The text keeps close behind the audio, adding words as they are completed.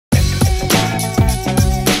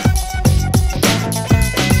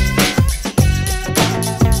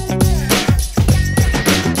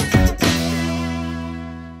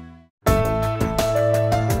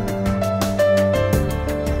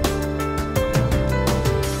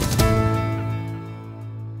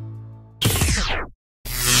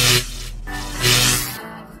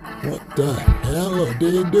the hell are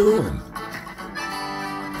they doing?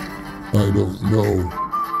 I don't know.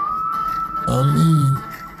 I mean,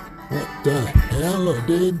 what the hell are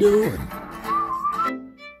they doing?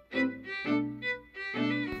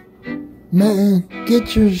 Man,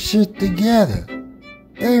 get your shit together.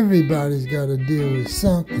 Everybody's gotta deal with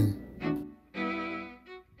something.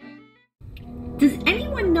 Does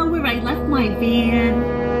anyone know where I left my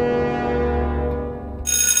van?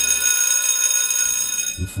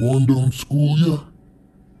 If one don't school you,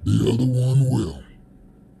 the other one will.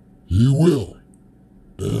 He will.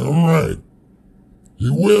 Damn right. He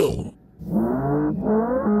will.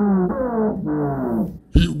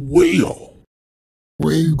 He will.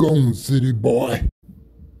 Where you going, city boy?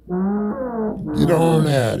 Get on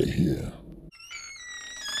out of here.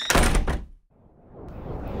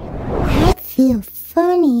 I feel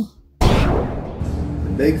funny.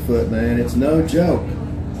 Bigfoot, man, it's no joke.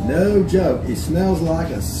 No joke. He smells like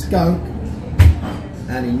a skunk,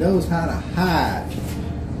 and he knows how to hide.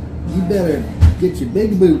 You better get your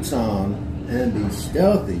big boots on and be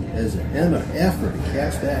stealthy as a MFer to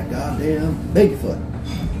catch that goddamn Bigfoot.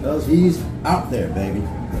 Because he's out there, baby.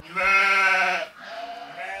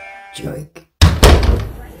 Joke.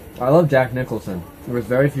 I love Jack Nicholson. There was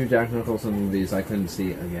very few Jack Nicholson movies I couldn't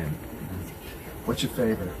see again. What's your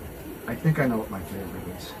favorite? I think I know what my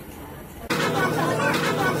favorite is.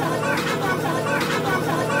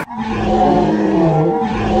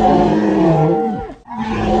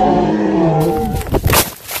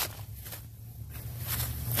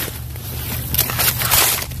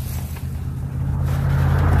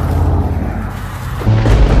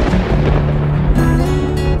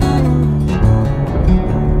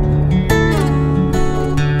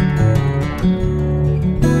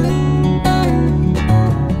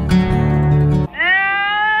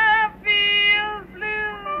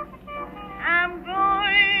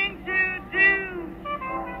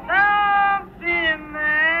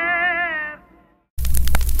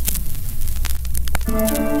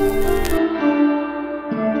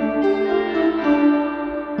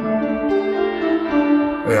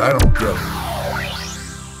 Hey, I don't care.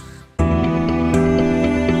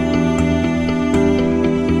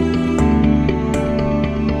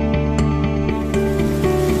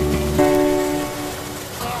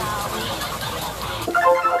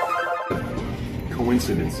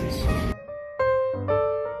 Coincidences.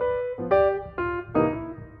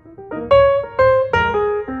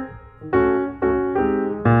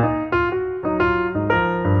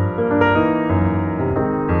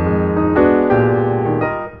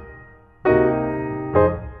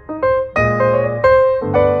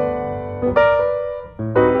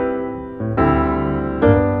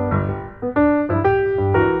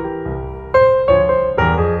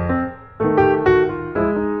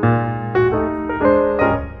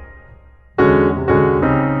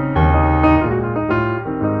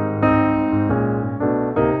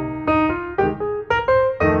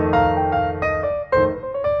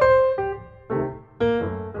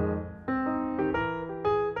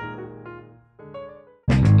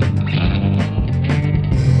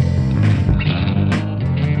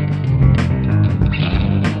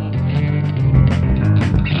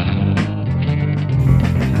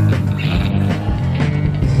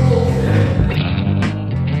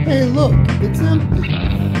 Hey, look, it's empty.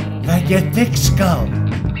 Like your thick skull.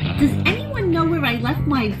 Does anyone know where I left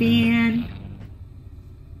my van?